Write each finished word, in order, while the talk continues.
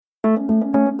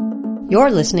You're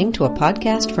listening to a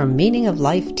podcast from Meaning of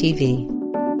Life TV.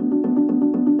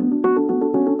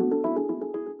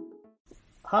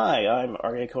 Hi, I'm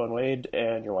Aryeh Cohen-Wade,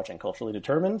 and you're watching Culturally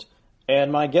Determined.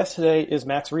 And my guest today is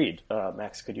Max Read.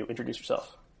 Max, could you introduce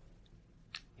yourself?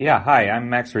 Yeah, hi, I'm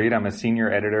Max Read. I'm a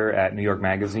senior editor at New York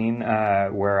Magazine,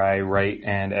 where I write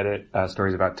and edit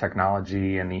stories about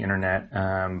technology and the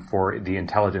internet for the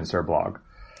Intelligencer blog.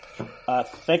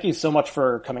 Thank you so much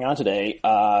for coming on today.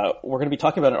 We're going to be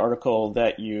talking about an article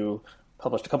that you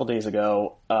published a couple days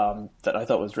ago that I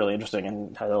thought was really interesting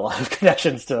and had a lot of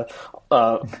connections to.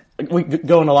 We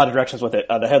go in a lot of directions with it.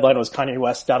 The headline was Kanye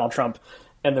West, Donald Trump,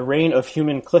 and the Reign of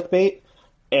Human Clickbait.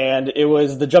 And it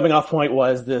was, the jumping off point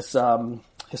was this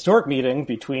historic meeting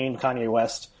between Kanye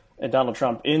West and Donald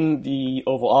Trump in the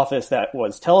Oval Office that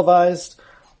was televised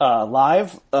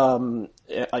live.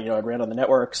 It ran on the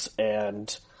networks,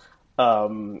 and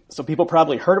so people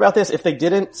probably heard about this. If they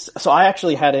didn't, so I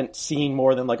actually hadn't seen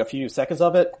more than like a few seconds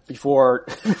of it before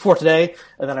today,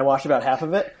 and then I watched about half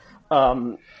of it.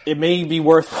 It may be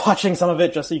worth watching some of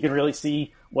it just so you can really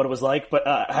see what it was like. But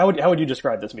how would you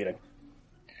describe this meeting?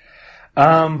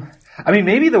 I mean,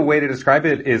 maybe the way to describe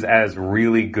it is as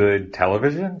really good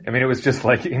television. I mean, it was just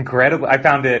like incredible. I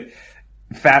found it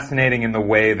fascinating in the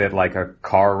way that like a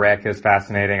car wreck is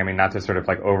fascinating. I mean, not to sort of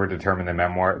like overdetermine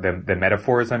the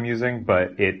metaphors I'm using,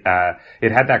 but it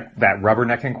had that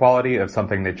rubbernecking quality of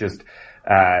something that just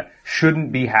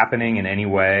shouldn't be happening in any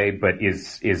way, but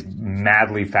is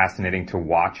madly fascinating to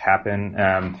watch happen.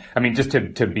 I mean, just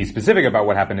to be specific about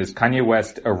what happened is Kanye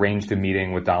West arranged a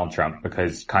meeting with Donald Trump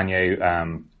because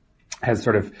Kanye has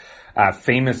sort of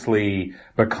famously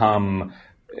become,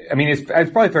 I mean, it's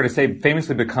probably fair to say,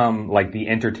 famously become like the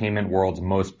entertainment world's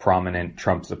most prominent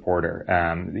Trump supporter.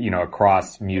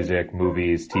 Across music,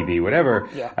 movies, TV, whatever.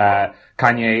 Yeah.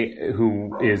 Kanye, who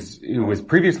was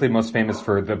previously most famous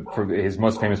for his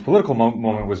most famous political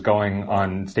moment, was going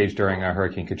on stage during a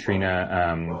Hurricane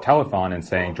Katrina telethon and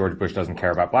saying George Bush doesn't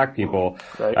care about black people.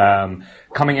 Right.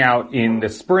 Coming out in the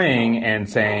spring and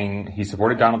saying he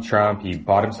supported Donald Trump, he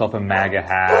bought himself a MAGA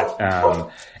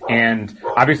hat, and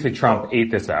obviously Trump ate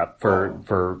this up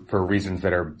for reasons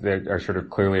that are sort of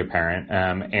clearly apparent,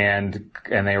 and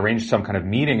they arranged some kind of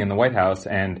meeting in the White House,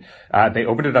 and they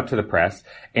opened it up to the press,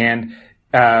 and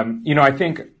I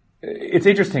think it's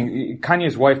interesting.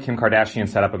 Kanye's wife, Kim Kardashian,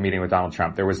 set up a meeting with Donald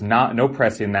Trump. There was no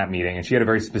press in that meeting, and she had a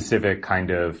very specific kind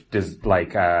of,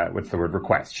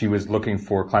 request. She was looking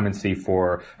for clemency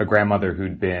for a grandmother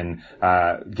who'd been,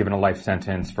 given a life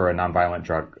sentence for a nonviolent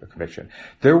drug conviction.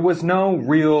 There was no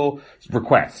real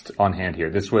request on hand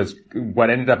here.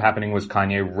 What ended up happening was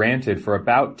Kanye ranted for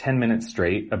about 10 minutes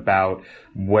straight about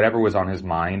whatever was on his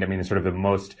mind. I mean, sort of the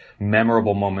most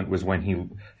memorable moment was when he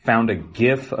found a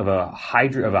GIF of a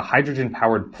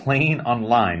hydrogen-powered plane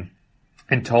online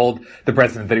and told the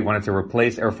president that he wanted to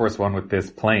replace Air Force One with this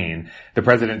plane. To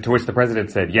which the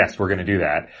president said, yes, we're going to do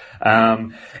that.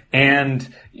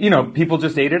 People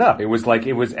just ate it up.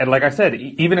 And like I said,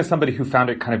 even as somebody who found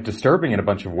it kind of disturbing in a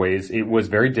bunch of ways, it was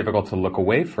very difficult to look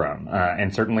away from.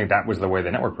 And certainly that was the way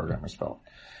the network programmers felt.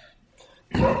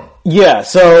 Yeah,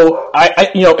 so I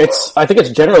think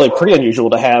it's generally pretty unusual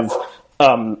to have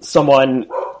someone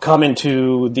come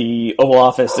into the Oval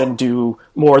Office and do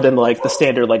more than like the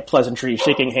standard like pleasantry,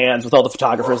 shaking hands with all the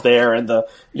photographers there and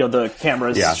the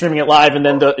cameras streaming it live, and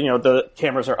then the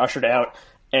cameras are ushered out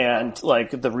and like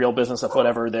the real business of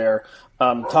whatever they're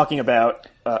talking about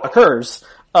occurs.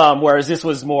 Whereas this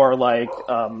was more like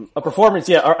a performance.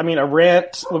 Yeah, I mean, a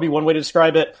rant would be one way to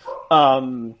describe it.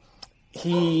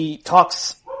 He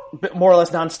talks more or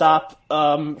less nonstop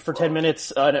for 10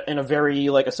 minutes in a very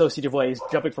like associative way. He's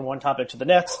jumping from one topic to the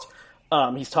next.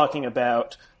 He's talking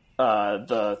about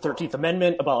the 13th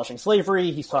Amendment, abolishing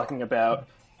slavery. He's talking about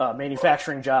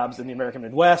manufacturing jobs in the American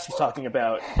Midwest. He's talking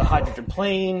about a hydrogen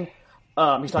plane.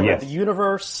 He's talking about the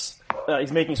universe.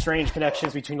 He's making strange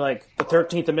connections between like the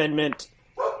 13th Amendment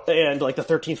and like the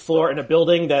 13th floor in a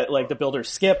building that like the builder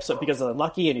skips because they're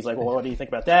unlucky. And he's like, well, what do you think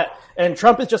about that? And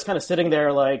Trump is just kind of sitting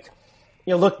there like,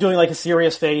 doing like a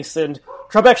serious face. And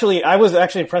Trump I was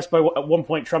actually impressed by at one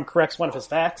point Trump corrects one of his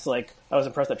facts. Like, I was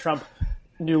impressed that Trump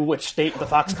knew which state the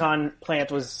Foxconn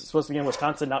plant was supposed to be in,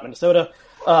 Wisconsin, not Minnesota.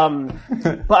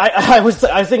 But I was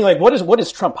thinking like, what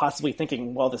is Trump possibly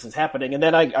thinking while this is happening? And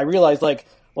then I realized like,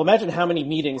 well, imagine how many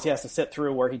meetings he has to sit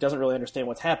through where he doesn't really understand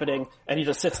what's happening, and he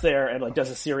just sits there and like does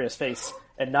a serious face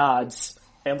and nods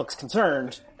and looks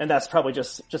concerned, and that's probably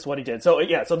just what he did. So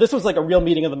yeah, so this was like a real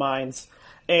meeting of the minds.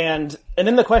 And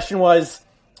then the question was,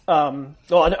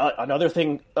 another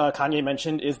thing Kanye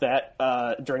mentioned is that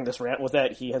during this rant was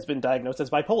that he has been diagnosed as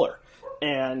bipolar.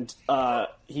 And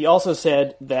he also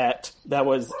said that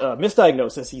was a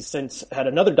misdiagnosis. He's since had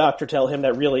another doctor tell him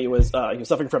that really it was he was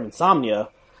suffering from insomnia,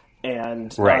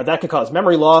 and that could cause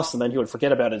memory loss, and then he would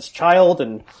forget about his child,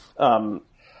 and how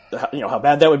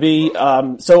bad that would be.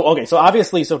 So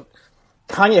obviously,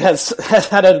 Kanye has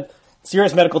had a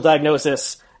serious medical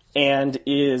diagnosis and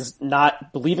is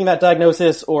not believing that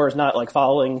diagnosis, or is not like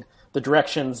following the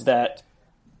directions that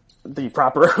the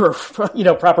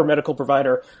proper medical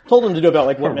provider told him to do about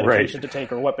like what medication to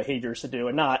take or what behaviors to do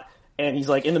and not. And he's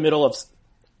like in the middle of,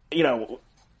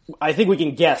 I think we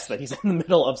can guess that he's in the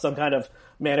middle of some kind of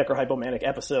manic or hypomanic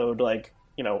episode, like,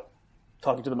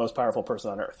 talking to the most powerful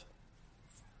person on earth.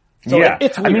 So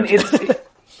it's weird. I mean,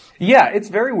 it's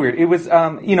very weird. It was,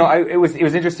 it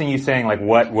was interesting you saying like,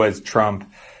 what was Trump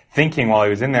thinking while he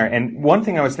was in there. And one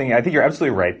thing I was thinking, I think you're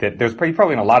absolutely right, that there's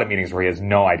probably in a lot of meetings where he has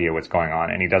no idea what's going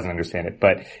on and he doesn't understand it.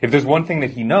 But if there's one thing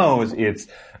that he knows, it's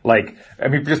like, I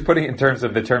mean, just putting it in terms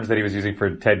of the terms that he was using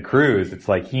for Ted Cruz, it's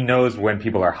like he knows when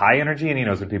people are high energy and he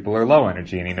knows when people are low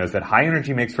energy, and he knows that high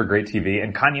energy makes for great TV,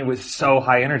 and Kanye was so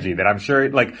high energy that I'm sure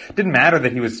it didn't matter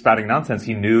that he was spouting nonsense.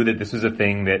 He knew that this was a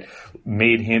thing that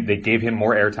gave him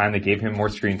more airtime, that gave him more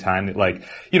screen time, that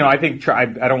I think, I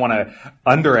don't want to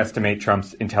underestimate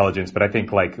Trump's intelligence, but I think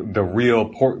the real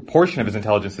portion of his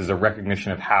intelligence is a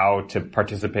recognition of how to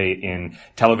participate in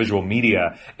televisual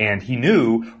media, and he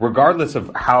knew, regardless of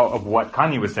what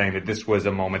Kanye was saying, that this was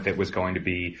a moment that was going to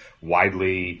be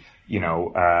widely,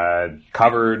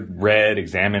 covered, read,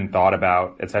 examined, thought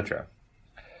about, etc.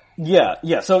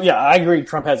 Yeah. So I agree.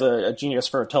 Trump has a genius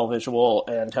for televisual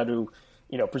and how to,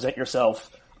 present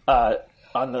yourself on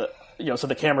the, so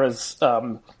the cameras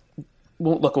won't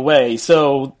look away.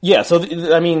 So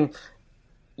I mean,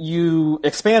 you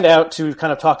expand out to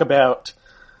kind of talk about,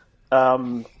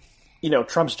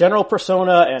 Trump's general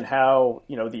persona and how,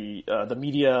 the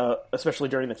media, especially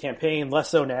during the campaign, less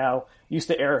so now, used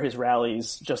to air his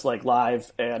rallies just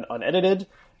live and unedited.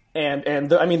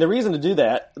 The reason to do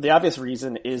that, the obvious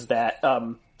reason is that,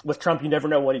 with Trump, you never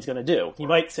know what he's going to do. He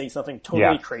might say something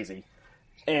totally crazy.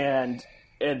 And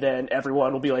then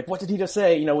everyone will be like, what did he just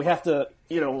say? We have to,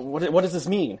 what does this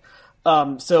mean?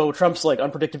 So Trump's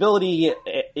unpredictability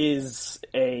is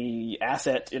a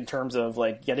asset in terms of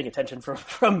getting attention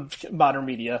from modern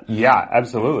media. Yeah,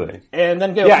 absolutely. And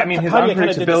then his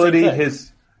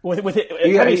unpredictability, with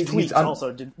Kanye's tweets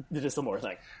also did a similar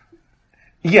thing.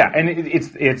 Yeah, and it's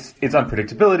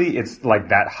unpredictability. It's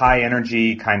that high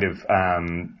energy kind of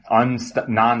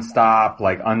nonstop,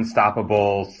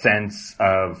 unstoppable sense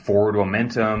of forward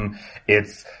momentum.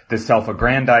 It's the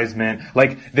self-aggrandizement.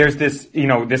 There's this,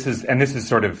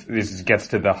 this gets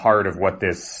to the heart of what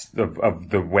of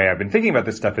the way I've been thinking about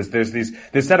this stuff is there's this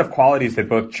set of qualities that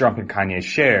both Trump and Kanye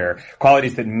share,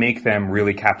 qualities that make them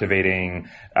really captivating,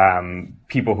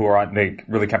 people who are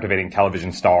really captivating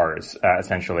television stars,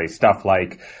 essentially. Stuff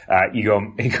like,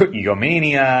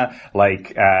 egomania,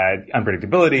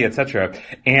 unpredictability, etc.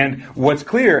 And what's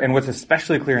clear, and what's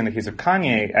especially clear in the case of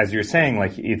Kanye, as you're saying,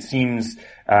 it seems,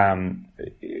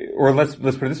 or let's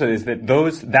put it this way, is that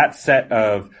that set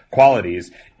of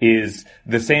qualities is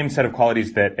the same set of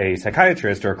qualities that a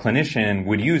psychiatrist or a clinician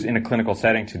would use in a clinical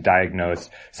setting to diagnose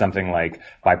something like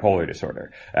bipolar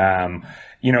disorder.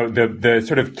 The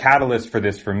sort of catalyst for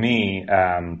this for me,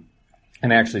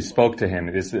 and I actually spoke to him,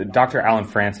 is Dr. Alan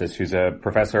Francis, who's a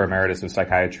professor emeritus of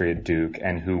psychiatry at Duke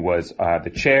and who was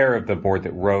the chair of the board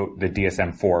that wrote the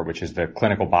DSM-IV, which is the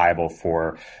clinical Bible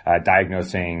for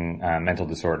diagnosing mental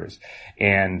disorders.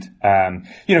 And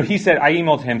he said, I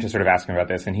emailed him to sort of ask him about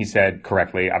this, and he said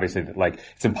correctly, obviously, that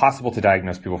it's impossible to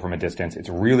diagnose people from a distance. It's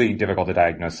really difficult to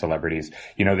diagnose celebrities.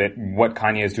 That what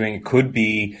Kanye is doing, it could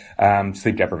be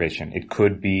sleep deprivation. It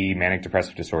could be manic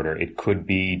depressive disorder. It could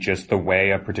be just the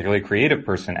way a particularly creative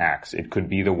person acts. It could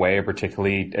be the way a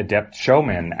particularly adept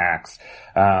showman acts.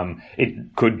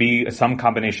 It could be some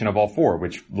combination of all four,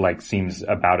 which seems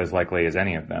about as likely as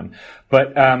any of them.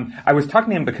 But I was talking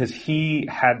to him because he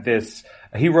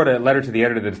wrote a letter to the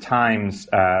editor of the Times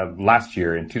last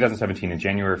year in 2017, in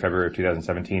January or February of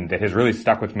 2017, that has really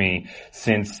stuck with me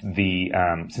since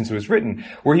it was written,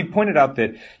 where he pointed out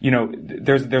that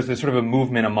there's this sort of a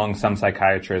movement among some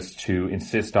psychiatrists to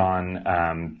insist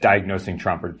on diagnosing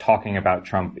Trump or talking about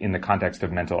Trump in the context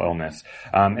of mental illness,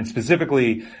 and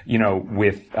specifically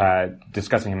with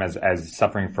discussing him as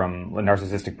suffering from a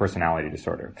narcissistic personality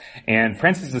disorder. And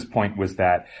Francis's point was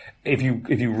that if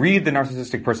you read the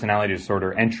narcissistic personality disorder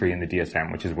disorder entry in the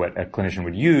DSM, which is what a clinician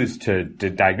would use to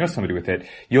diagnose somebody with it,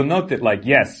 you'll note that, like,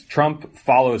 yes, Trump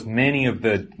follows many of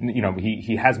the,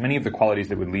 he has many of the qualities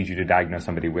that would lead you to diagnose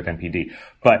somebody with NPD.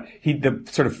 But the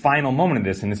sort of final moment of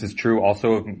this, and this is true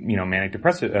also of, manic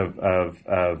depression,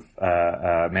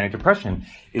 manic depression,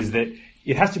 is that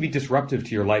it has to be disruptive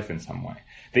to your life in some way.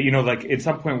 That, like, at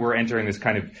some point we're entering this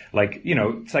kind of, like,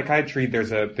 psychiatry,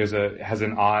 has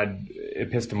an odd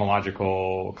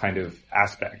epistemological kind of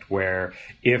aspect where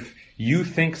if you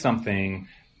think something,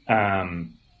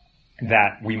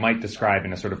 that we might describe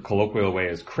in a sort of colloquial way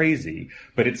as crazy,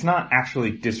 but it's not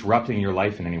actually disrupting your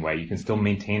life in any way. You can still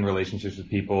maintain relationships with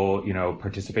people,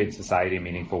 participate in society in a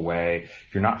meaningful way.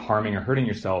 If you're not harming or hurting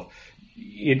yourself,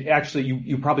 it actually,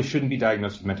 you probably shouldn't be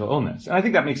diagnosed with mental illness. And I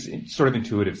think that makes sort of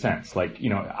intuitive sense. Like,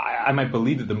 I might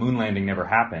believe that the moon landing never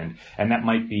happened, and that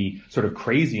might be sort of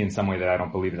crazy in some way that I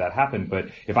don't believe that happened. But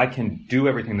if I can do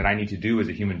everything that I need to do as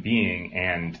a human being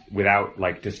and without,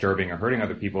 like, disturbing or hurting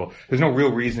other people, there's no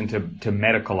real reason to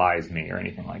medicalize me or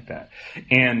anything like that.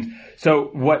 And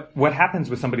so what happens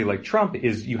with somebody like Trump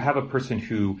is you have a person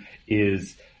who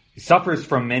suffers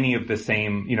from many of the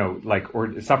same,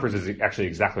 or suffers is actually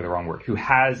exactly the wrong word, who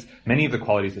has many of the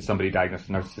qualities that somebody diagnosed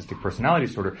with narcissistic personality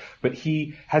disorder, but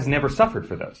he has never suffered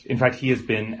for those. In fact, he has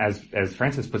been, as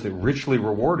Francis puts it, richly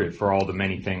rewarded for all the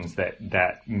many things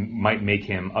that might make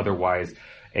him otherwise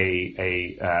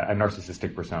a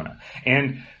narcissistic persona.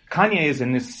 And Kanye is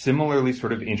in this similarly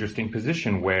sort of interesting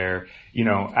position where,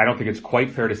 I don't think it's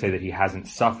quite fair to say that he hasn't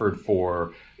suffered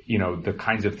for the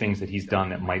kinds of things that he's done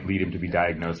that might lead him to be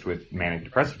diagnosed with manic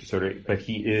depressive disorder, but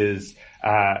it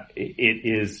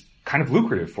is kind of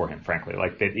lucrative for him, frankly,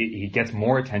 like that he gets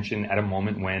more attention at a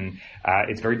moment when,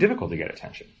 it's very difficult to get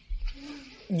attention.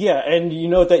 Yeah. And you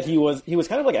know that he was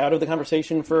kind of like out of the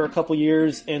conversation for a couple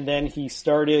years, and then he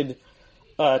started,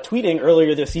 tweeting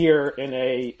earlier this year in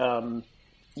a,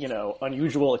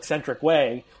 unusual, eccentric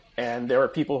way. And there were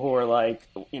people who were like,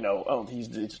 he's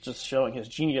just showing his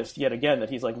genius yet again, that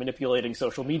he's like manipulating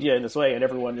social media in this way. And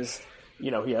everyone is, he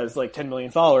has like 10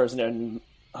 million followers and then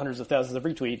hundreds of thousands of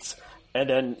retweets. And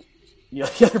then the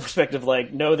other perspective,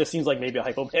 like, no, this seems like maybe a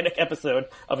hypomanic episode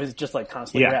of his just like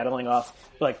constantly rattling off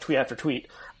like tweet after tweet.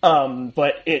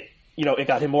 But it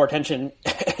got him more attention.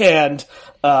 And,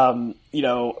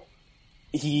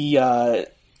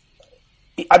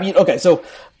 so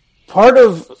part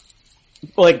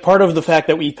of the fact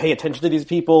that we pay attention to these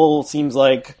people seems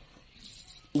like,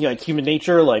 like human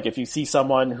nature. Like, if you see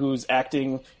someone who's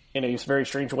acting in a very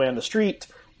strange way on the street,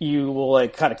 you will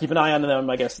like kind of keep an eye on them,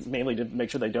 I guess, mainly to make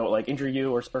sure they don't like injure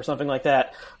you or something like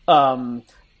that. So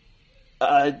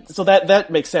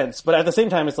that makes sense. But at the same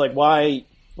time, it's like, why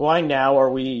now are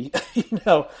we,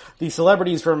 these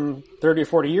celebrities from 30 or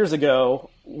 40 years ago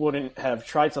wouldn't have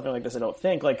tried something like this, I don't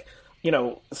think. Like,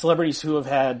 celebrities who have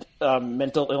had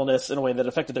mental illness in a way that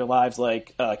affected their lives,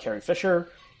 like Carrie Fisher,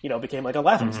 became like a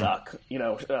laughingstock.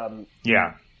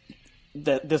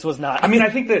 That this was not. I mean, I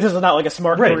think that this was not like a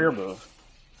smart career move.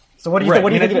 So what do you think? What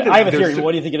do you think? I have a theory.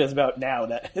 What do you think it is about now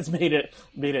that it's made it?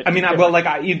 I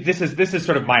mean, this is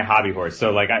sort of my hobby horse. So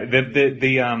like, I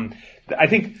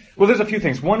think, well, there's a few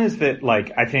things. One is that,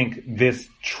 like, I think this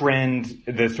trend,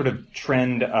 the sort of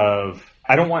trend of,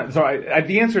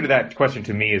 the answer to that question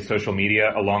to me is social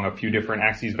media along a few different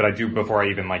axes, but I do, before I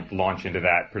even like launch into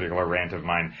that particular rant of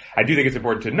mine, I do think it's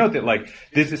important to note that, like,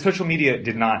 social media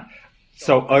did not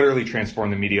so utterly transform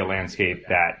the media landscape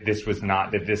that this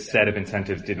set of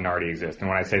incentives didn't already exist. And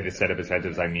when I say this set of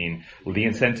incentives, I mean the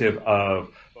incentive of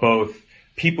both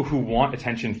people who want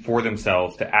attention for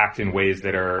themselves to act in ways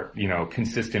that are,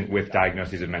 consistent with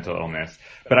diagnoses of mental illness.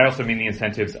 But I also mean the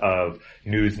incentives of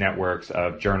news networks,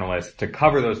 of journalists to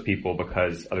cover those people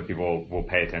because other people will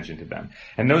pay attention to them.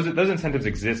 And those incentives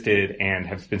existed and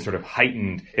have been sort of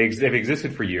heightened. They've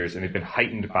existed for years, and they've been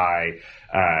heightened by,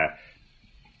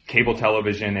 cable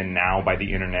television and now by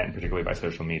the internet, and particularly by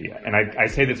social media. And I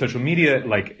say that social media,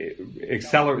 like,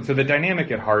 accelerates. So the dynamic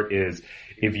at heart is,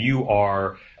 if you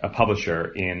are a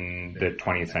publisher in the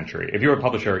 20th century, if you're a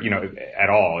publisher, at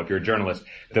all, if you're a journalist,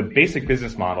 the basic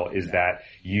business model is that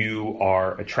you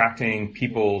are attracting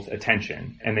people's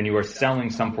attention, and then you are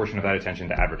selling some portion of that attention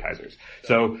to advertisers.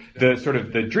 So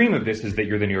the dream of this is that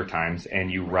you're the New York Times, and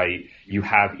you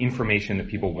have information that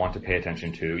people want to pay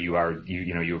attention to.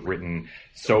 You've written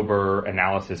sober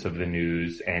analysis of the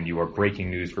news, and you are breaking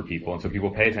news for people. And so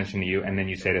people pay attention to you, and then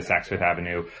you say to Saks Fifth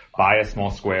Avenue, buy a small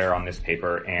square on this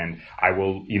paper, and I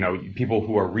will, people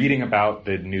who are reading about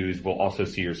the news will also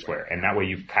see your square, and that way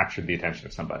you've captured the attention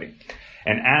of somebody.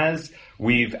 And as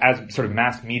sort of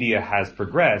mass media has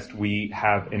progressed, we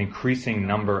have an increasing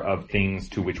number of things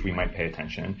to which we might pay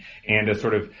attention, and a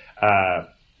sort of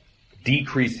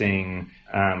decreasing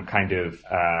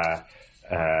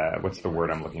what's the word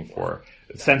I'm looking for?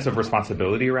 Sense of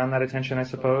responsibility around that attention, I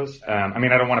suppose. I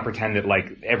don't want to pretend that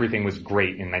like everything was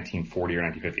great in 1940 or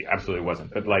 1950. Absolutely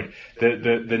wasn't. But like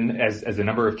as the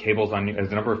number of as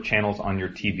the number of channels on your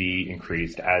TV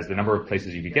increased, as the number of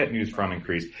places you could get news from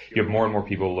increased, you have more and more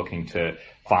people looking to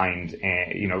find,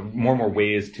 more and more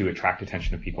ways to attract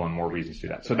attention of people and more reasons to do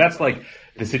that. So that's like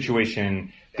the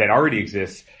situation that already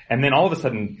exists. And then all of a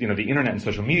sudden, the internet and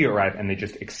social media arrive and they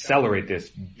just accelerate this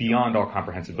beyond all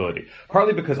comprehensibility.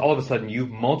 Partly because all of a sudden you've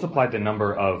multiplied the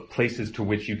number of places to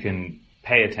which you can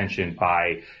pay attention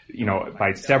by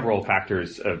several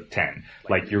factors of 10.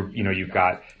 Like you've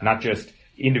got not just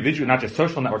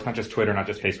social networks, not just Twitter, not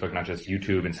just Facebook, not just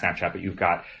YouTube and Snapchat, but you've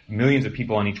got millions of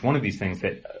people on each one of these things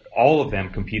that all of them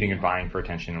competing and vying for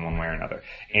attention in one way or another.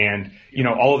 And,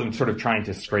 all of them sort of trying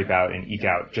to scrape out and eke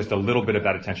out just a little bit of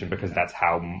that attention because that's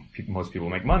how most people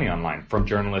make money online, from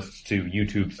journalists to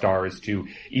YouTube stars to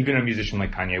even a musician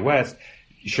like Kanye West.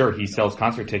 Sure, he sells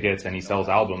concert tickets and he sells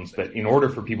albums, but in order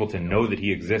for people to know that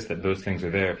he exists, that those things are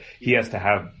there, he has to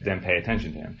have them pay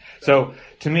attention to him. So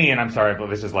to me, and I'm sorry, but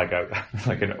this is like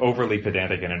an overly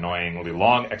pedantic and annoyingly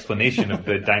long explanation of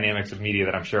the dynamics of media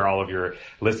that I'm sure all of your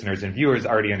listeners and viewers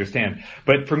already understand.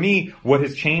 But for me, what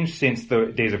has changed since the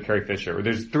days of Carrie Fisher,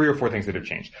 there's 3 or 4 things that have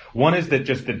changed. One is that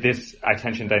this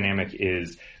attention dynamic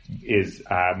is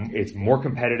it's more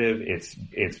competitive,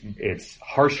 it's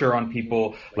harsher on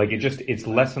people. Like it's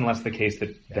less and less the case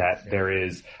that there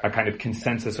is a kind of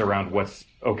consensus around what's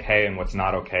okay and what's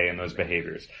not okay in those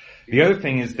behaviors. The other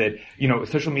thing is that,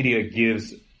 social media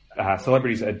gives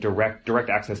celebrities a direct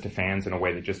access to fans in a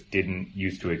way that just didn't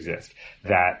used to exist.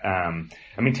 That,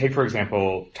 take for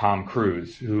example Tom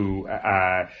Cruise, who,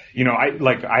 I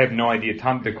have no idea.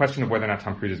 The question of whether or not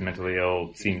Tom Cruise is mentally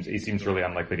ill seems really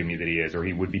unlikely to me that he is, or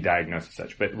he would be diagnosed as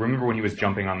such. But remember when he was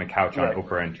jumping on the couch on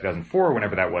Oprah in 2004 or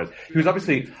whenever that was, he was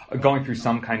obviously going through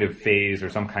some kind of phase or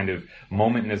some kind of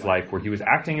moment in his life where he was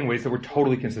acting in ways that were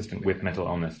totally consistent with mental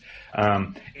illness.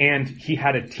 And he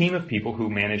had a team of people who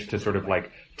managed to sort of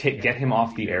get him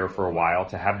off the air for a while,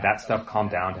 to have that stuff calm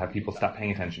down, to have people stop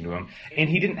paying attention to him. And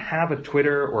he didn't have a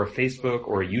Twitter or a Facebook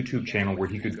or a YouTube channel where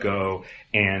he could go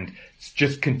and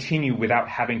just continue without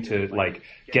having to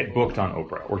get booked on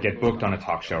Oprah or get booked on a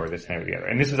talk show or this thing or the other.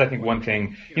 And this is, I think, one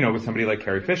thing, with somebody like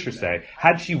Carrie Fisher say,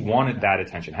 had she wanted that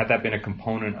attention, had that been a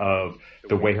component of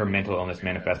the way her mental illness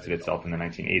manifested itself in the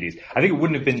 1980s, I think it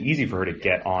wouldn't have been easy for her to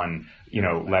get on,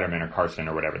 Letterman or Carson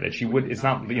or whatever. That she would, it's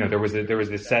not, there was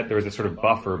a sort of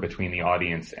buffer between the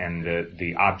audience and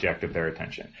the object of their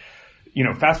attention.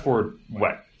 Fast forward,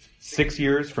 6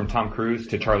 years from Tom Cruise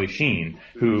to Charlie Sheen,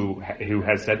 who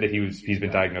has said that he's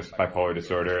been diagnosed with bipolar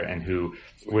disorder and who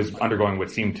was undergoing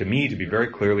what seemed to me to be very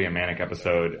clearly a manic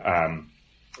episode.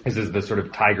 This is the sort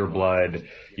of tiger blood,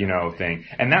 thing.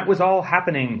 And that was all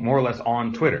happening more or less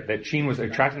on Twitter. That Sheen was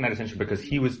attracting that attention because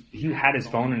he had his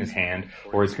phone in his hand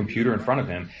or his computer in front of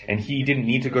him, and he didn't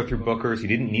need to go through bookers, he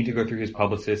didn't need to go through his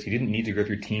publicists, he didn't need to go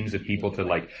through teams of people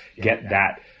to get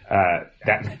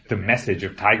the message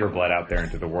of tiger blood out there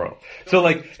into the world. So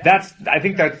I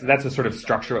think that's a sort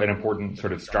of an important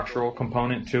sort of structural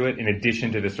component to it, in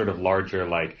addition to this sort of larger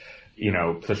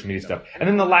social media stuff. And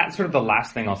then the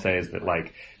last thing I'll say is that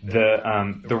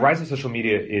the rise of social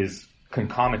media is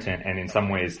concomitant and in some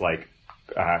ways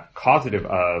causative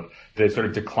of the sort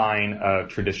of decline of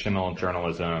traditional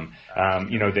journalism.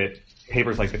 That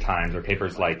papers like the Times or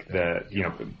papers like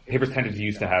papers tended to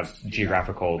used to have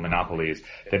geographical monopolies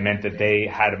that meant that they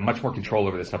had much more control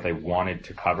over the stuff they wanted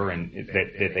to cover, and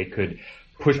that they could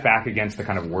push back against the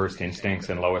kind of worst instincts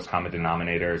and lowest common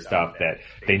denominator stuff that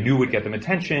they knew would get them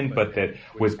attention, but that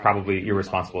was probably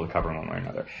irresponsible to cover in one way or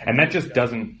another. And that just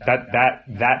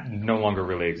that no longer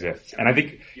really exists. And I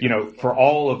think, for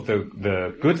all of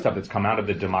the good stuff that's come out of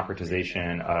the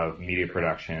democratization of media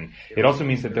production, it also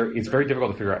means that it's very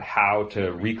difficult to figure out how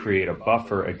to recreate a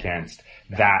buffer against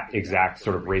that exact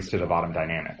sort of race to the bottom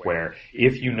dynamic, where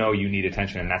if you need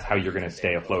attention and that's how you're going to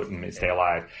stay afloat and stay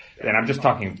alive. And I'm just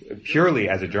talking purely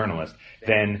as a journalist,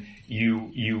 then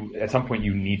you at some point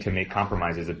you need to make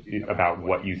compromises about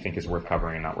what you think is worth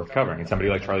covering and not worth covering. And somebody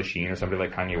like Charlie Sheen or somebody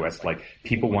like Kanye West, like,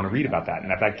 people want to read about that.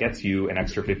 And if that gets you an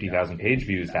extra 50,000 page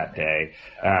views that day,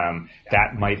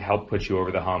 that might help put you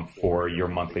over the hump for your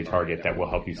monthly target, that will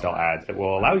help you sell ads, that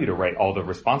will allow you to write all the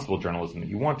responsible journalism that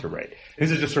you want to write. This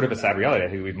is just sort of a sad reality I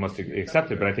think we've most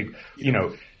accepted, but I think,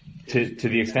 to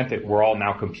the extent that we're all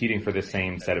now competing for the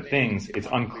same set of things, it's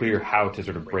unclear how to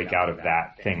sort of break out of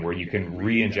that thing where you can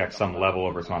re-inject some level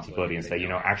of responsibility and say,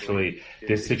 actually,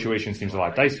 this situation seems a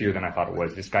lot dicier than I thought it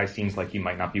was. This guy seems like he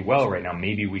might not be well right now.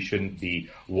 Maybe we shouldn't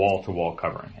be wall-to-wall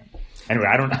covering him. Anyway,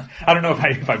 I don't know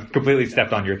if I've completely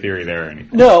stepped on your theory there or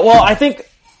anything. No, well, I think,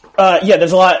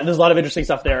 there's a lot of interesting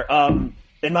stuff there.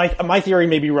 And my theory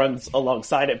maybe runs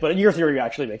alongside it, but your theory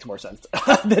actually makes more sense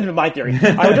than my theory.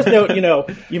 I would just note,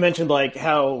 you mentioned like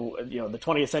how, the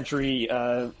 20th century,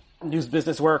 news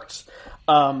business worked.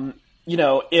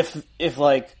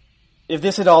 If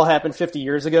this had all happened 50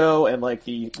 years ago and like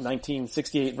the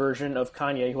 1968 version of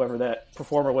Kanye, whoever that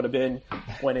performer would have been,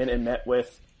 went in and met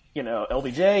with,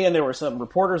 LBJ, and there were some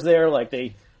reporters there, like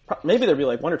maybe there'd be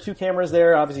like one or two cameras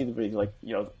there. Obviously there'd be like,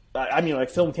 like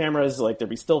film cameras, like there'd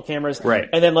be still cameras. Right.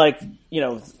 And then like,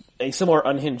 a similar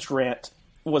unhinged rant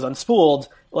was unspooled.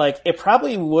 Like it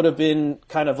probably would have been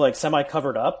kind of like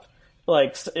semi-covered up.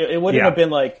 Like it wouldn't have been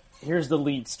like, here's the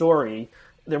lead story.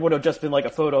 There would have just been like a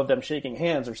photo of them shaking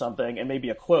hands or something and maybe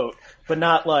a quote, but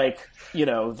not like,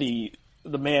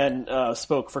 the man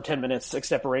spoke for 10 minutes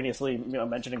extemporaneously,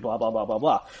 mentioning blah, blah, blah, blah,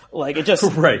 blah. Like, it just...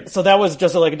 Right. So that was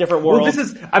just like a different world. Well, this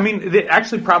is...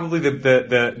 actually probably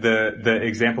the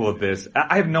example of this,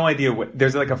 I have no idea what...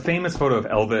 There's like a famous photo of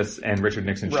Elvis and Richard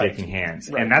Nixon shaking hands.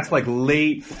 Right. And that's like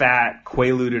late, fat,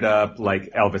 quaaluded up,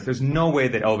 like Elvis. There's no way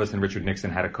that Elvis and Richard Nixon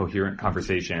had a coherent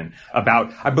conversation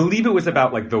about... I believe it was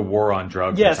about like the war on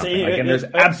drugs or something. And there's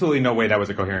absolutely no way that was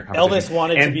a coherent conversation. Elvis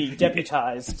wanted to be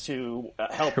deputized to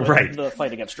help with the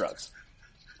fight against drugs.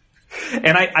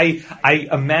 And I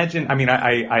imagine,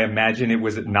 I imagine it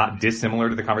was not dissimilar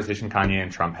to the conversation Kanye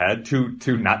and Trump had,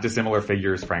 two not dissimilar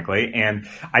figures, frankly. And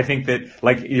I think that,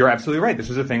 like, you're absolutely right. This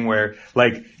was a thing where,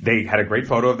 like, they had a great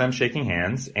photo of them shaking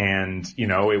hands and,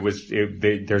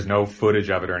 there's no footage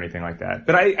of it or anything like that.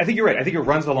 But I think you're right. I think it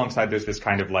runs alongside, there's this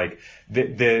kind of like,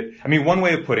 one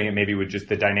way of putting it maybe would just,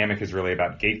 the dynamic is really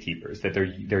about gatekeepers, that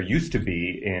there used to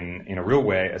be in a real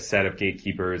way a set of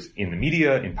gatekeepers in the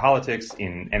media, in politics,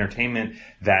 in entertainment,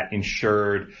 that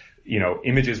ensured,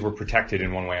 images were protected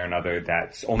in one way or another,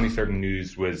 that only certain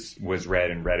news was read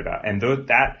and read about. And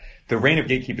the reign of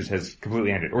gatekeepers has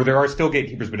completely ended. Or there are still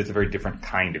gatekeepers, but it's a very different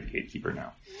kind of gatekeeper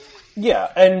now. Yeah,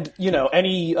 and,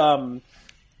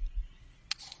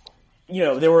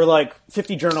 there were like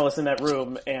 50 journalists in that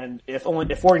room, and if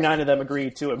 49 of them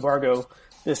agreed to embargo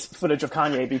this footage of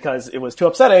Kanye because it was too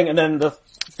upsetting, and then the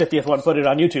 50th one put it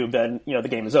on YouTube, then, the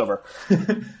game is over.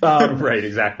 Right,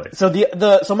 exactly. So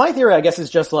my theory, I guess, is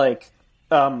just like,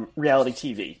 reality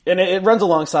TV. And it runs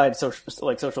alongside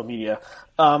social media.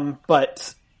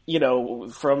 But,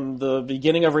 from the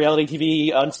beginning of reality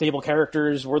TV, unstable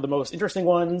characters were the most interesting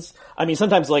ones. I mean,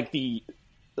 sometimes like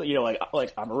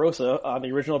like Omarosa on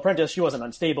the original Apprentice, she wasn't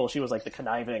unstable. She was like the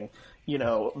conniving,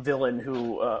 villain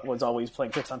who was always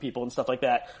playing tricks on people and stuff like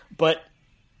that. But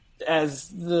as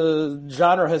the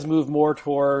genre has moved more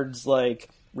towards like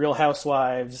Real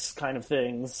Housewives kind of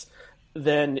things,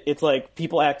 then it's like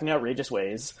people acting outrageous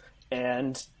ways,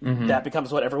 and that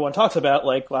becomes what everyone talks about.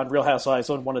 Like on Real Housewives,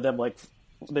 when one of them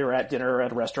they were at dinner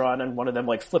at a restaurant and one of them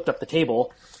flipped up the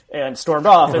table and stormed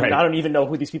off, and I don't even know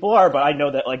who these people are, but I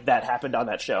know that that happened on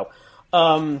that show.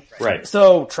 Right.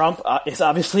 So Trump is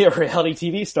obviously a reality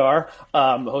TV star,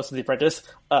 host of The Apprentice.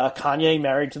 Kanye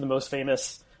married to the most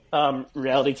famous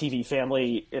reality TV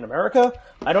family in America.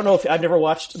 I don't know if I've never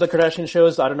watched the Kardashian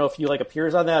shows. I don't know if he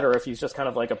appears on that or if he's just kind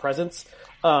of a presence.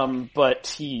 But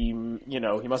he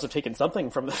must have taken something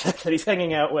from the fact that he's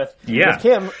hanging out with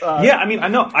Kim.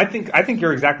 I think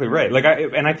you're exactly right.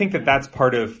 I think that that's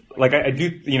part of, I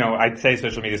do, I'd say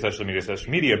social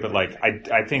media, but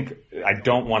I think I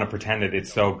don't want to pretend that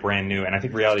it's so brand new. And I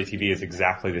think reality TV is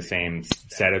exactly the same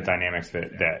set of dynamics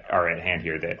that are at hand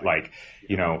here, that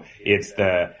it's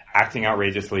the acting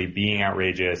outrageously, being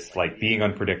outrageous, being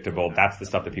unpredictable. That's the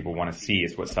stuff that people want to see.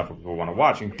 It's what stuff people want to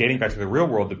watch. And dating back to The Real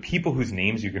World, the people whose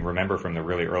names you can remember from the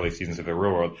really early seasons of The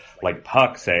Real World, like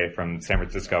Puck, say, from San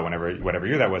Francisco, whatever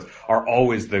year that was, are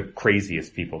always the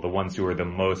craziest people, the ones who are the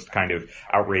most kind of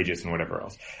outrageous and whatever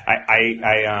else.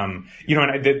 The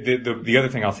other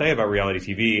thing I'll say about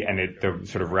reality TV and the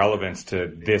sort of relevance to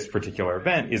this particular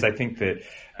event is I think that,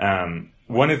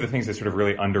 one of the things that's sort of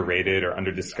really underrated or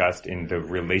underdiscussed in the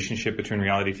relationship between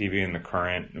reality TV and the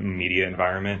current media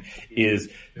environment is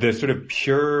the sort of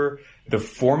the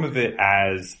form of it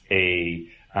as a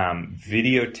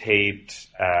videotaped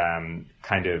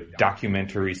kind of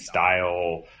documentary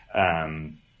style,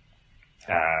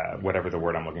 whatever the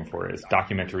word I'm looking for is,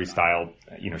 documentary style,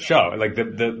 show. Like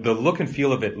the look and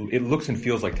feel of it, it looks and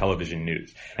feels like television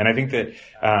news. And I think that,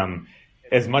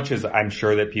 as much as I'm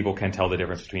sure that people can tell the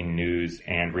difference between news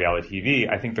and reality TV,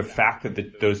 I think the fact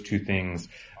that those two things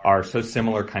are so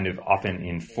similar kind of often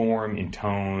in form, in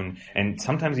tone, and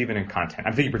sometimes even in content.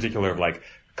 I'm thinking in particular of like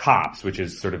Cops, which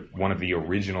is sort of one of the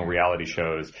original reality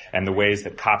shows, and the ways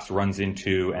that Cops runs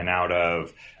into and out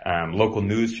of local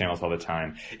news channels all the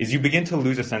time, is you begin to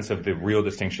lose a sense of the real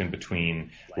distinction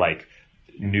between like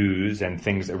news and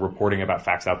things, reporting about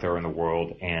facts out there in the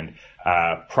world, and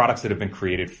products that have been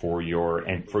created for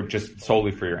just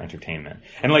solely for your entertainment.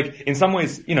 And like in some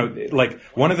ways, like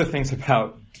one of the things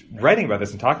about writing about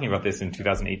this and talking about this in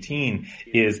 2018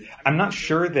 is I'm not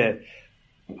sure that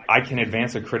I can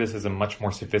advance a criticism much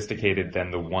more sophisticated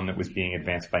than the one that was being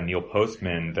advanced by Neil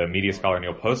Postman, the media scholar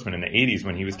Neil Postman in the 80s,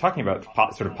 when he was talking about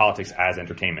sort of politics as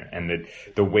entertainment and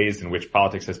the ways in which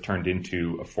politics has turned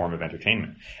into a form of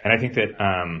entertainment. And I think that,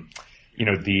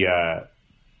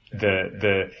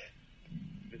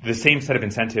 the same set of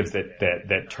incentives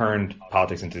that turned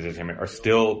politics into entertainment are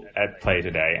still at play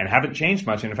today and haven't changed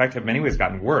much, and in fact have in many ways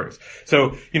gotten worse.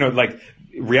 So, like,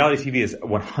 reality TV is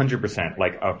 100%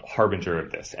 like a harbinger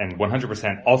of this, and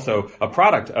 100% also a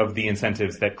product of the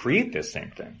incentives that create this same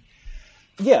thing.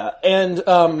 Yeah, and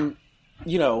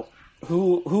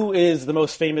who is the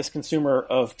most famous consumer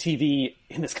of TV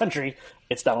in this country?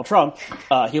 It's Donald Trump.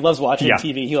 He loves watching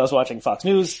TV. He loves watching Fox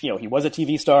News. He was a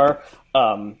TV star.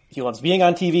 He loves being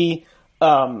on TV.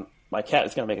 My cat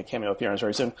is going to make a cameo appearance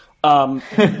very soon.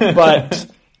 But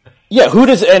yeah, who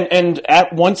does, and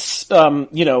at once,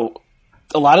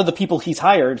 a lot of the people he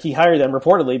hired them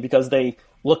reportedly because they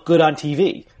look good on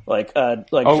TV.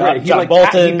 John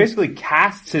Bolton. He basically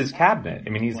casts his cabinet. I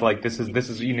mean, he's like, this is,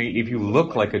 if you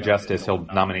look like a justice, he'll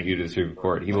nominate you to the Supreme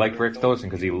Court. He liked Rex Tillerson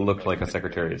because he looked like a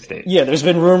Secretary of State. Yeah, there's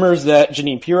been rumors that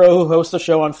Jeanine Pirro, who hosts a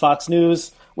show on Fox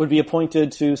News, would be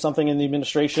appointed to something in the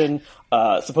administration.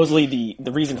 Supposedly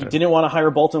the reason he didn't want to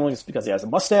hire Bolton was because he has a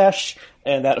mustache,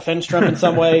 and that offends Trump in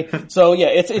some way. So yeah,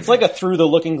 it's like a through the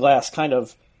looking glass kind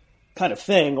of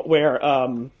thing where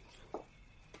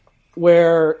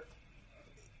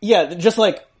just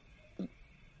like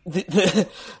the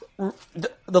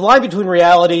line between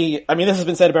reality, I mean, this has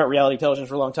been said about reality television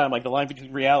for a long time, like the line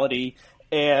between reality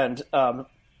and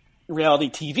reality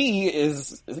TV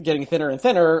is getting thinner and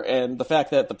thinner, and the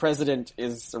fact that the president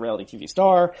is a reality TV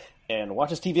star and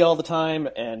watches TV all the time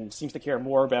and seems to care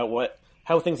more about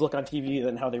how things look on TV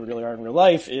than how they really are in real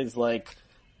life is like,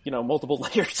 multiple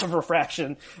layers of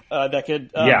refraction that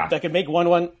could make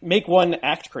one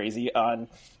act crazy on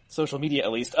social media,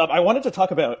 at least. I wanted to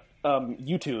talk about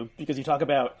YouTube because you talk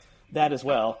about that as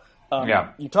well.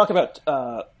 You talk about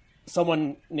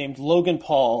someone named Logan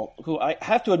Paul, who I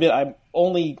have to admit I'm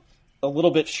only a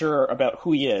little bit sure about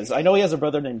who he is. I know he has a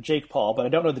brother named Jake Paul, but I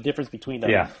don't know the difference between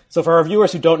them. Yeah. So for our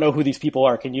viewers who don't know who these people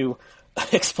are, can you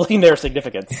explain their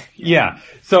significance? Yeah.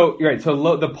 So, right.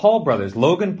 So the Paul brothers,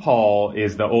 Logan Paul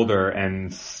is the older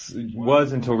and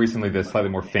was until recently the slightly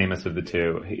more famous of the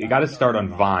two. He got his start on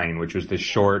Vine, which was this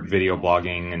short video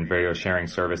blogging and video sharing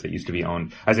service that used to be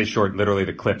owned. I say short, literally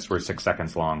the clips were 6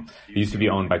 seconds long. It used to be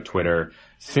owned by Twitter,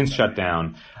 since shut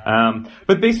down.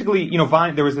 But basically,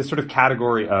 Vine, there was this sort of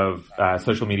category of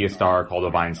social media star called a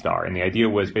Vine star. And the idea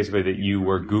was basically that you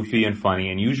were goofy and funny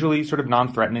and usually sort of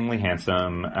non-threateningly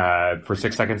handsome for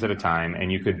 6 seconds at a time,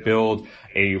 and you could build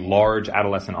a large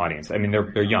adolescent audience. I mean,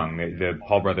 they're young. The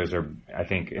Paul brothers are, I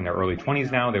think, in their early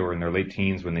 20s now. They were in their late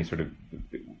teens when they sort of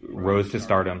rose to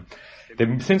stardom.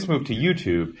 They've since moved to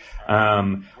YouTube,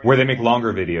 where they make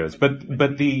longer videos.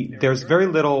 But there's very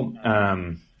little,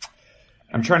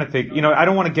 I'm trying to think, I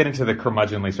don't want to get into the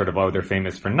curmudgeonly sort of, they're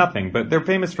famous for nothing, but they're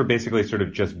famous for basically sort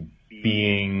of just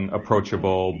being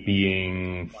approachable,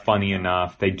 being funny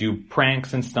enough. They do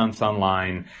pranks and stunts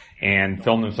online and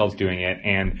film themselves doing it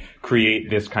and create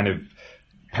this kind of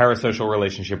parasocial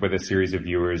relationship with a series of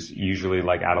viewers, usually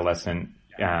like adolescent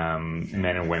men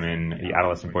and women,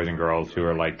 adolescent boys and girls who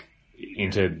are like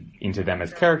into them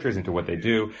as characters, into what they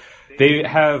do. They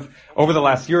have, over the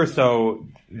last year or so,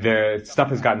 the stuff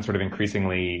has gotten sort of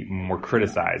increasingly more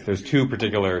criticized. There's two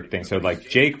particular things. So like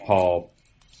Jake Paul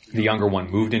the younger one,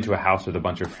 moved into a house with a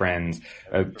bunch of friends,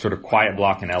 a sort of quiet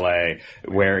block in LA,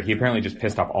 where he apparently just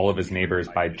pissed off all of his neighbors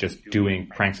by just doing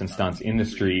pranks and stunts in the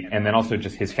street, and then also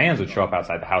just his fans would show up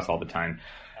outside the house all the time.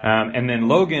 And then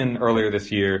Logan earlier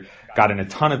this year got in a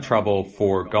ton of trouble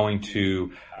for going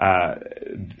to, I'm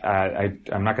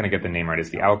not going to get the name right. It's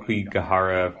the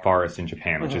Aokigahara Forest in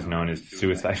Japan, which is known as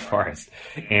Suicide Forest.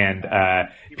 And,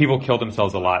 people killed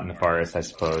themselves a lot in the forest, I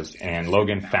suppose. And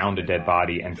Logan found a dead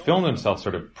body and filmed himself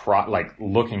sort of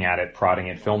looking at it, prodding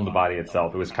it, filmed the body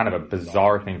itself. It was kind of a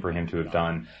bizarre thing for him to have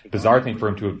done. Bizarre thing for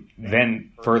him to have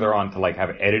then further on to have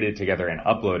edited together and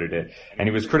uploaded it. And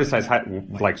he was criticized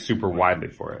super widely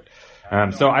for it.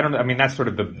 So I don't know. I mean, that's sort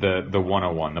of the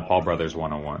 101, the Paul Brothers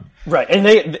 101. Right. And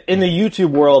they, in the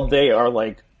YouTube world, they are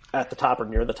at the top or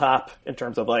near the top in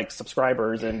terms of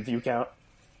subscribers and view count.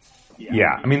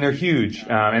 Yeah, I mean, they're huge.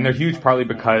 And they're huge partly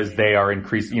because they are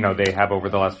they have over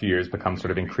the last few years become sort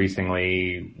of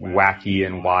increasingly wacky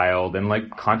and wild,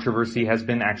 and controversy has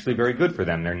been actually very good for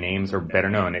them. Their names are better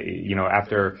known.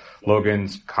 After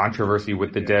Logan's controversy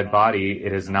with the dead body,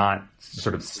 it has not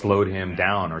sort of slowed him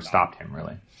down or stopped him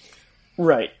really.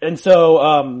 Right. And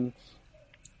so,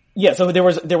 so there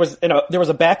was a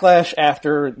backlash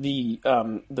after the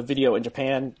video in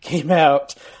Japan came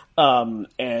out. And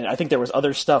I think there was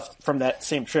other stuff from that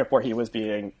same trip where he was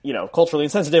being, culturally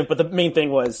insensitive, but the main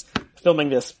thing was filming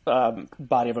this,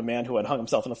 body of a man who had hung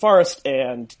himself in the forest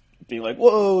and being like,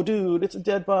 whoa, dude, it's a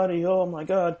dead body. Oh my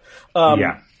God.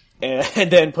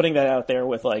 And then putting that out there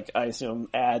with I assume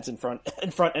ads in front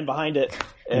and behind it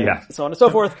and so on and so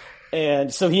forth.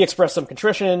 And so he expressed some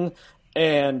contrition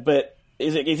but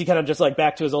is he kind of just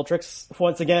back to his old tricks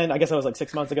once again? I guess that was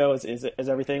 6 months ago. Is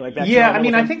everything back? Yeah, I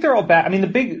mean, I think they're all back. I mean, the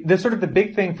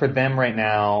big thing for them right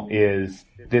now is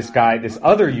this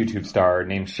other YouTube star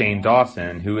named Shane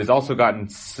Dawson, who has also gotten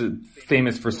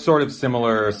famous for sort of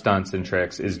similar stunts and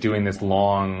tricks, is doing this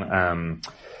long,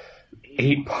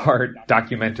 8-part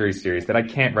documentary series that I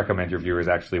can't recommend your viewers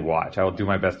actually watch. I will do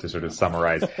my best to sort of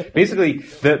summarize. Basically,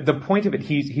 the point of it,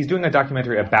 he's doing a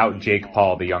documentary about Jake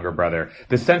Paul, the younger brother.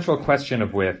 The central question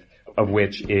of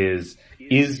which is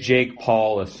Jake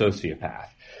Paul a sociopath?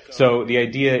 So the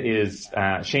idea is,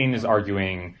 Shane is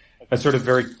arguing a sort of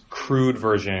very crude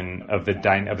version of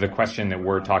the question that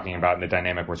we're talking about and the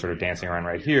dynamic we're sort of dancing around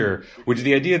right here, which is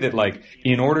the idea that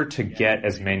in order to get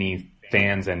as many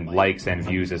fans and likes and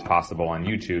views as possible on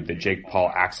YouTube, that Jake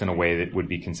Paul acts in a way that would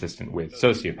be consistent with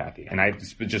sociopathy. And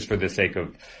just for the sake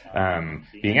of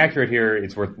being accurate here,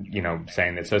 it's worth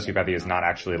saying that sociopathy is not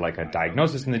actually a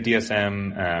diagnosis in the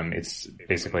DSM. It's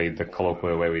basically the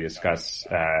colloquial way we discuss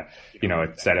a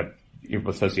set of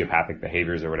sociopathic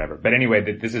behaviors or whatever. But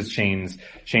anyway, this is Shane's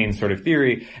sort of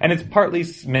theory, and it's partly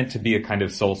meant to be a kind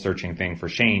of soul-searching thing for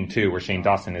Shane too, where Shane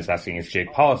Dawson is asking, is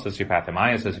Jake Paul a sociopath? Am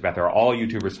I a sociopath? Are all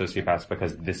YouTubers sociopaths?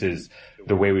 Because this is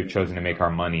the way we've chosen to make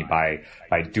our money, by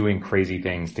doing crazy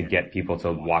things to get people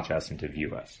to watch us and to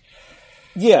view us.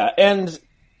 Yeah, and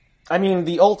I mean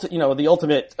the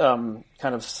ultimate kind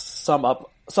of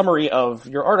summary of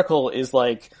your article is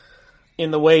in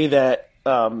the way that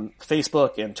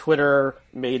Facebook and Twitter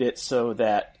made it so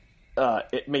that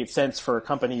it made sense for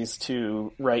companies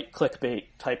to write clickbait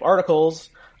type articles.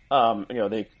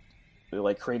 They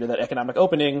created that economic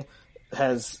opening.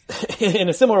 Has in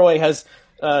a similar way has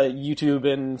YouTube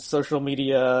and social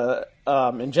media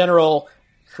in general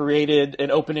created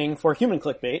an opening for human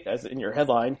clickbait, as in your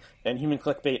headline. And human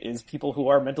clickbait is people who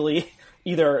are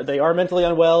either they are mentally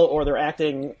unwell or they're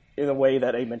acting in a way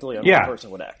that a mentally unwell person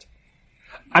would act.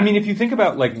 I mean, if you think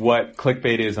about what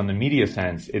clickbait is on the media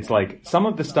sense, it's some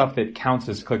of the stuff that counts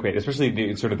as clickbait,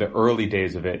 especially sort of the early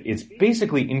days of it, it's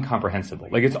basically incomprehensible.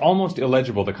 It's almost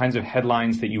illegible, the kinds of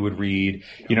headlines that you would read,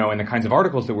 and the kinds of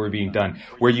articles that were being done,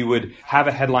 where you would have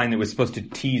a headline that was supposed to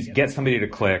get somebody to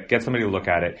click, get somebody to look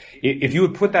at it. If you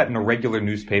would put that in a regular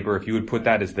newspaper, if you would put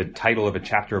that as the title of a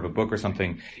chapter of a book or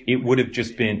something, it would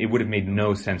have made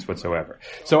no sense whatsoever.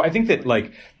 So I think that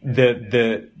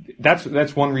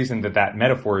that's one reason that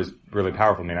metaphor is really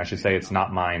powerful. I mean, I should say it's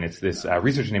not mine. It's this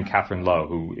researcher named Catherine Lowe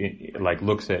who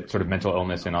looks at sort of mental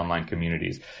illness in online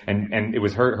communities. And it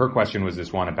was her question was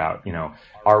this one about,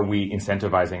 are we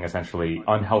incentivizing essentially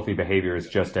unhealthy behaviors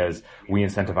just as we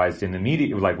incentivized in the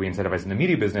media, we incentivized in the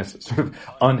media business, sort of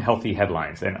unhealthy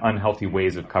headlines and unhealthy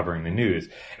ways of covering the news.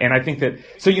 And I think that,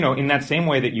 in that same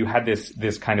way that you had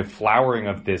this kind of flowering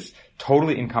of this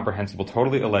totally incomprehensible,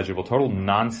 totally illegible, total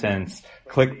nonsense,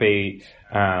 clickbait,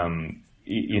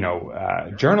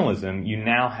 journalism, you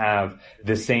now have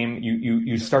the same,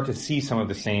 you start to see some of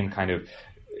the same kind of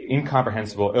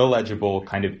incomprehensible, illegible,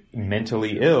 kind of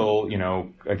mentally ill,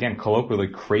 again, colloquially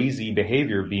crazy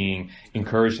behavior being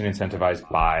encouraged and incentivized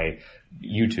by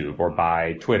YouTube or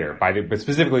by Twitter, but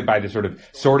specifically by the sort of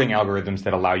sorting algorithms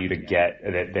that allow you to get,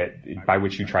 that by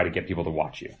which you try to get people to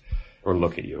watch you or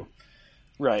look at you.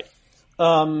 Right.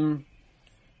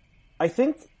 I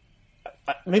think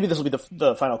maybe this will be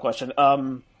the final question.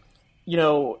 When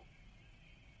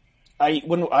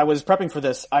I was prepping for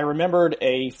this, I remembered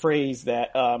a phrase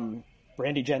that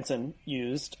Brandy Jensen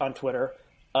used on Twitter.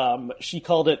 She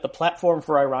called it the platform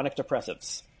for ironic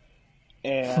depressives.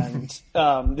 And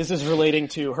this is relating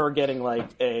to her getting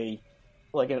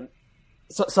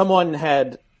someone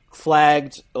had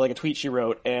flagged like a tweet she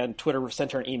wrote, and Twitter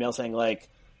sent her an email saying like,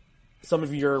 some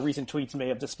of your recent tweets may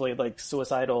have displayed like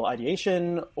suicidal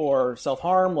ideation or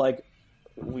self-harm. Like,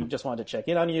 we just wanted to check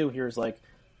in on you. Here's like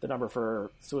the number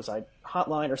for suicide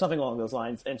hotline or something along those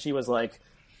lines. And she was like,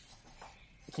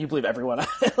 can you believe everyone?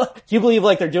 Can you believe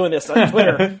like they're doing this on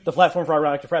Twitter, the platform for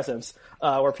ironic depressives,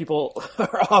 where people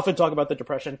are often talk about the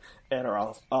depression and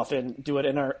are often do it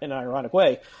in an ironic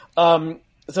way.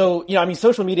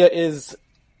 Social media is,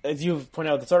 as you've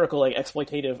pointed out in this article, like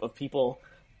exploitative of people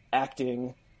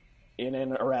acting in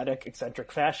an erratic,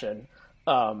 eccentric fashion.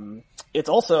 It's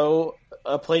also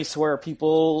a place where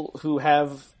people who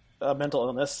have a mental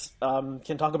illness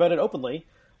can talk about it openly.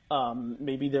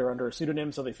 Maybe they're under a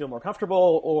pseudonym so they feel more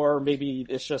comfortable, or maybe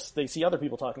it's just they see other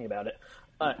people talking about it,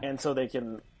 and so they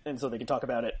can talk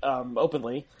about it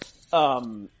openly.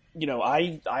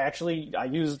 I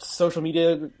used social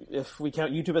media, if we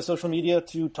count YouTube as social media,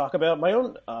 to talk about my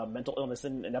own mental illness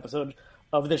in an episode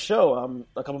of this show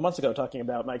a couple months ago, talking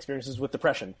about my experiences with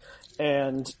depression.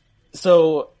 And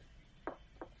so,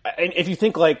 and if you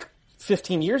think like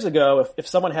 15 years ago, if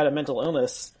someone had a mental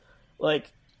illness, like,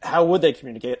 how would they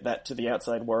communicate that to the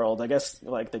outside world? I guess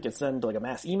like they could send like a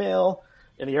mass email.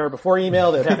 In the era before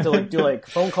email, they'd have to like do like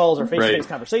phone calls or face-to-face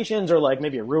conversations, or like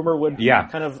maybe a rumor would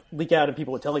kind of leak out and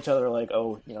people would tell each other like,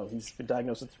 oh, he's been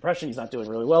diagnosed with depression. He's not doing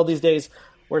really well these days.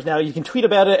 Whereas now you can tweet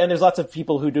about it, and there's lots of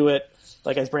people who do it,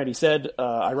 like as Brandy said,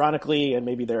 ironically, and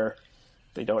maybe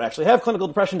they don't actually have clinical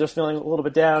depression. They're just feeling a little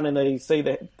bit down, and they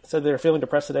said they're feeling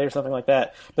depressed today or something like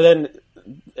that. But then,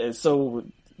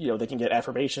 they can get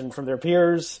affirmation from their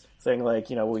peers saying like,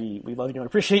 we love you and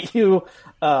appreciate you,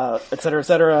 et cetera, et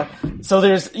cetera. So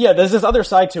there's this other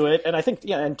side to it. And I think,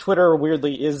 and Twitter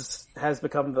weirdly has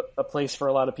become a place for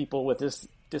a lot of people with this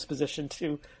disposition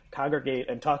to congregate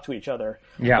and talk to each other.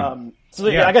 Yeah.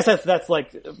 I guess that's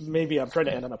like, maybe I'm trying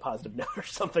to end on a positive note or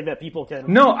something that people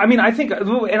can. No, I mean, I think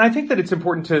that it's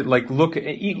important to like look,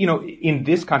 in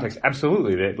this context,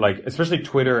 absolutely, that like, especially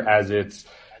Twitter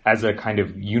as a kind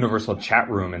of universal chat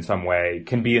room in some way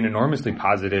can be an enormously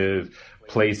positive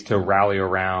place to rally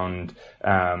around,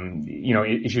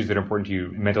 issues that are important to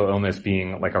you, mental illness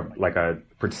being like a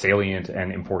salient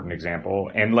and important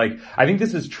example. And like, I think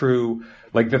this is true.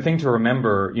 Like the thing to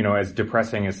remember, as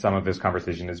depressing as some of this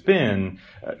conversation has been,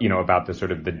 about the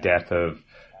sort of the death of,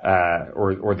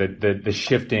 or the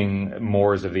shifting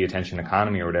mores of the attention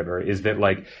economy or whatever, is that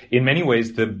like in many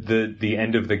ways the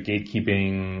end of the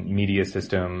gatekeeping media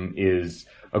system is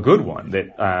a good one.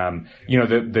 That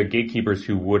the gatekeepers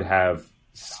who would have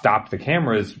stopped the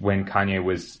cameras when Kanye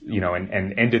was,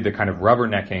 and ended the kind of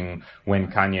rubbernecking when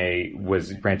Kanye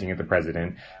was ranting at the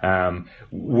president,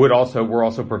 were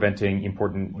also preventing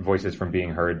important voices from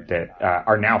being heard that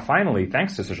are now finally,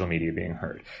 thanks to social media, being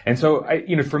heard. And so,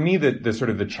 for me, the sort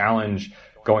of the challenge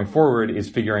going forward is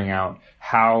figuring out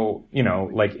how,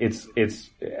 it's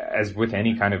as with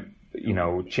any kind of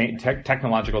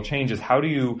technological changes, how do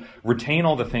you retain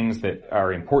all the things that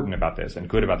are important about this and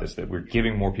good about this, that we're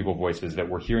giving more people voices, that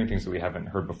we're hearing things that we haven't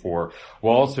heard before,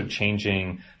 while also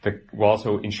ensuring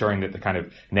that the kind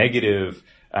of negative,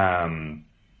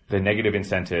 the negative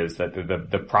incentives, that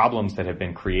the problems that have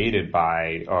been created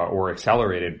by, or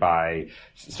accelerated by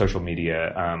social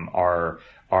media, are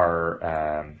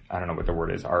I don't know what the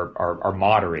word is, are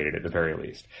moderated at the very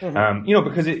least. Mm-hmm.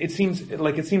 Because it seems,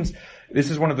 this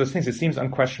is one of those things, it seems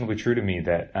unquestionably true to me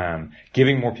that,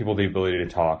 giving more people the ability to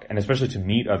talk, and especially to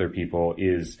meet other people,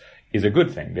 is a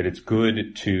good thing, that it's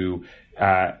good to,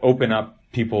 open up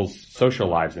people's social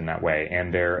lives in that way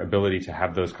and their ability to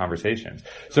have those conversations.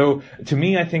 So to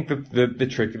me, I think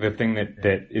the thing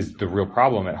that is the real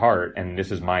problem at heart, and this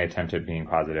is my attempt at being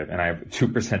positive, and I have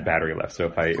 2% battery left, so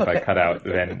if I cut out,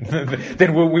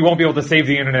 then we won't be able to save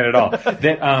the internet at all.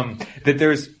 That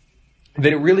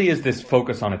it really is this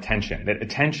focus on attention, that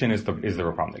attention is the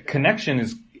real problem. That connection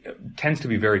is tends to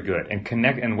be very good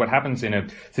and what happens in a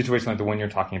situation like the one you're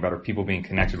talking about, of people being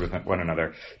connected with one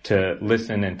another to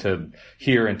listen and to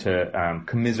hear and to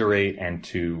commiserate and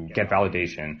to get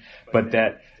validation. But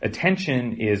that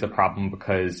attention is a problem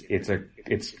because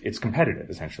it's competitive,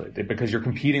 essentially, because you're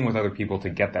competing with other people to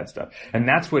get that stuff. And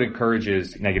that's what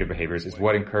encourages negative behaviors, is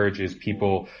what encourages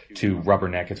people to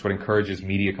rubberneck. It's what encourages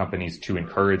media companies to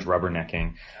encourage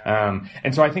rubbernecking.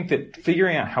 And so I think that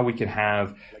figuring out how we can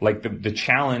have, like, the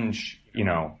challenge,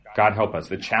 God help us,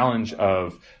 the challenge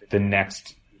of the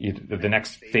next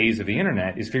phase of the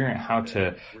internet is figuring out how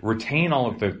to retain all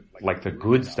of the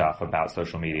good stuff about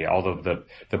social media, all of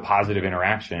the positive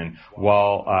interaction,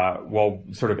 while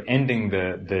sort of ending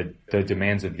the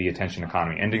demands of the attention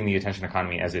economy, ending the attention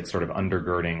economy as its sort of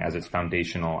undergirding, as its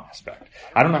foundational aspect.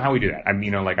 I don't know how we do that. I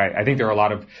mean, I think there are a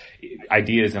lot of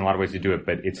ideas and a lot of ways to do it,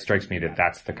 but it strikes me that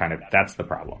that's the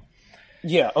problem.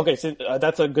 Yeah. Okay. So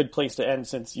that's a good place to end,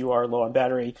 since you are low on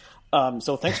battery.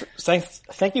 So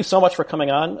thank you so much for coming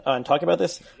on and talking about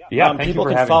this. Yeah. Thank people you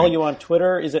for can follow me. you on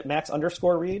Twitter. Is it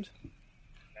Max_Read?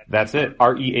 That's it.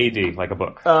 READ, like a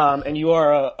book. And you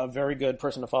are a very good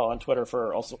person to follow on Twitter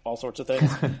for all sorts of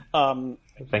things.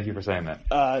 Thank you for saying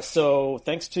that. So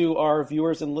thanks to our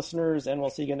viewers and listeners, and we'll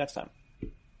see you again next time.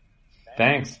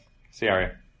 Thanks. See you,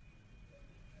 Arya.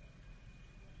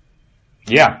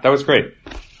 Yeah, that was great.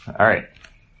 All right.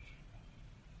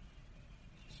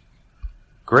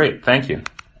 Great. Thank you.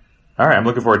 All right. I'm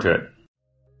looking forward to it.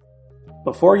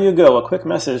 Before you go, a quick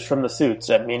message from the suits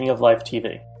at Meaning of Life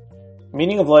TV.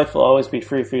 Meaning of Life will always be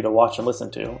free for you to watch and listen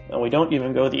to, and we don't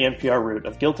even go the NPR route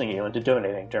of guilting you into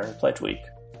donating during Pledge Week.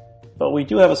 But we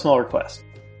do have a small request.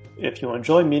 If you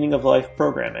enjoy Meaning of Life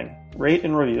programming, rate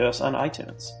and review us on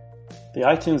iTunes. The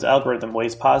iTunes algorithm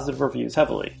weighs positive reviews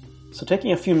heavily, so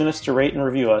taking a few minutes to rate and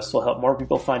review us will help more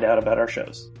people find out about our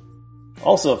shows.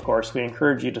 Also, of course, we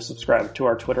encourage you to subscribe to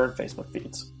our Twitter and Facebook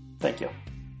feeds. Thank you.